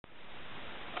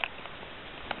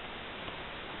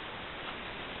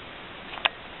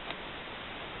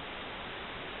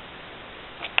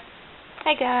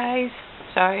Hi guys.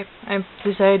 Sorry, I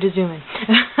decided to zoom in.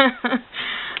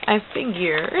 I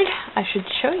figured I should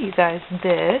show you guys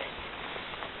this.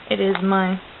 It is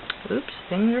my, oops,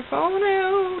 things are falling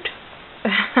out.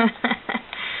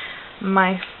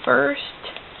 My first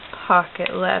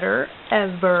pocket letter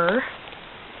ever.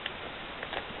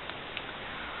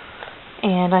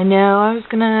 And I know I was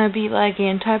gonna be like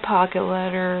anti-pocket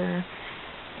letter,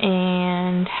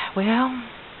 and well,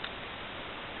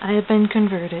 I have been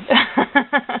converted.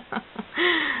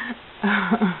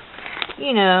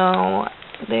 You know,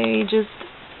 they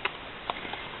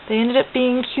ended up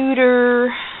being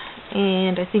cuter,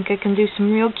 and I think I can do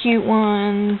some real cute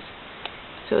ones.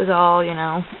 So it was all, you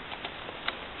know.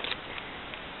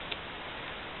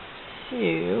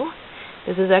 So,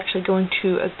 this is actually going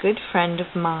to a good friend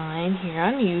of mine here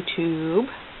on YouTube,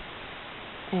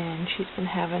 and she's been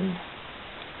having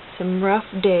some rough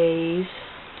days,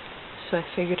 so I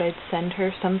figured I'd send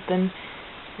her something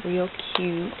real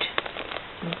cute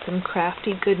and some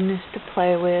crafty goodness to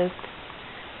play with.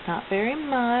 Not very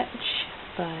much,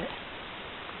 but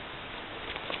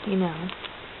you know,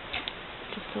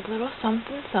 just a little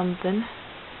something something.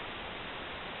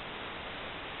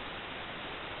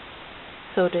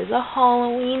 So it is a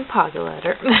Halloween pocket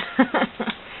letter.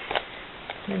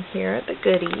 And here are the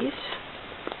goodies.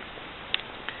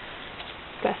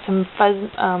 Got some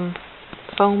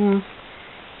foam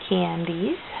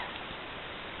candies.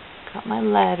 Got my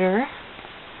letter.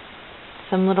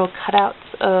 Some little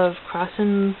cutouts of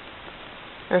crossing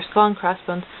or skull and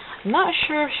crossbones. I'm not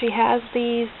sure if she has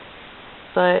these,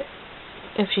 but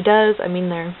if she does, I mean,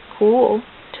 they're cool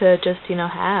to just, you know,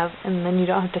 have, and then you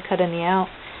don't have to cut any out.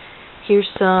 Here's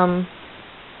some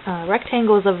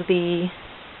rectangles of the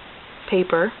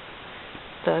paper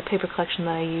collection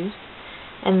that I used.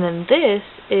 And then this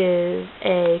is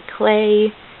a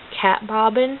clay cat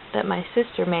bobbin that my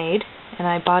sister made, and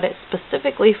I bought it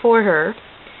specifically for her,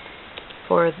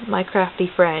 for my crafty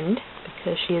friend,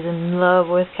 because she is in love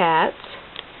with cats.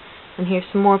 And here's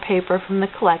some more paper from the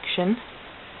collection,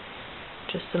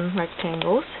 just some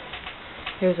rectangles.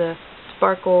 Here's a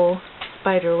sparkle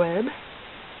spider web,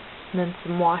 and then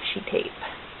some washi tape.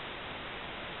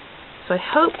 So I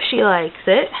hope she likes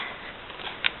it.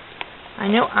 I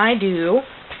know I do.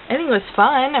 I think it was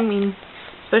fun. I mean,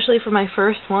 especially for my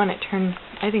first one, I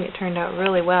think it turned out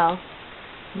really well.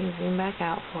 Let me zoom back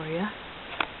out for you.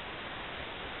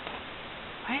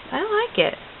 I like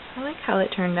it. I like how it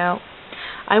turned out.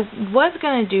 I was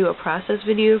going to do a process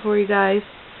video for you guys,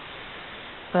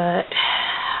 but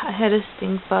I had a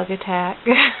stink bug attack.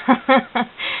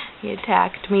 He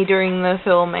attacked me during the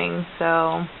filming,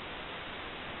 so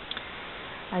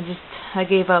I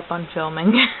gave up on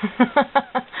filming.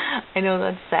 I know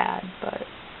that's sad, but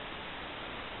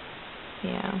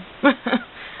yeah.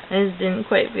 I just didn't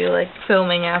quite feel like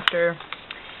filming after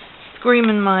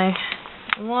screaming my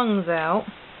lungs out.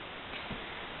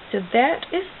 So that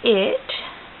is it.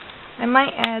 I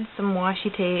might add some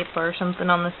washi tape or something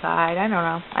on the side. I don't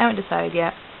know. I haven't decided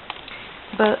yet.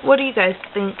 But what do you guys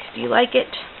think? Do you like it?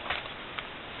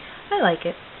 I like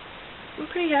it. I'm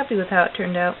pretty happy with how it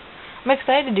turned out. I'm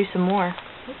excited to do some more.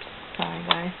 Oops, sorry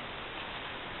guys.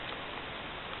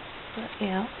 But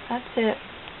yeah, that's it.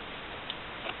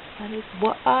 That is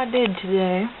what I did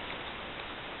today.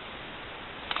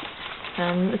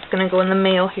 And it's going to go in the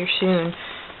mail here soon,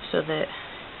 so that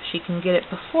she can get it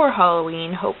before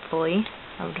Halloween, hopefully.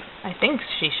 I think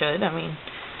she should, I mean.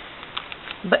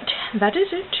 But that is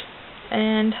it.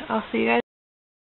 And I'll see you guys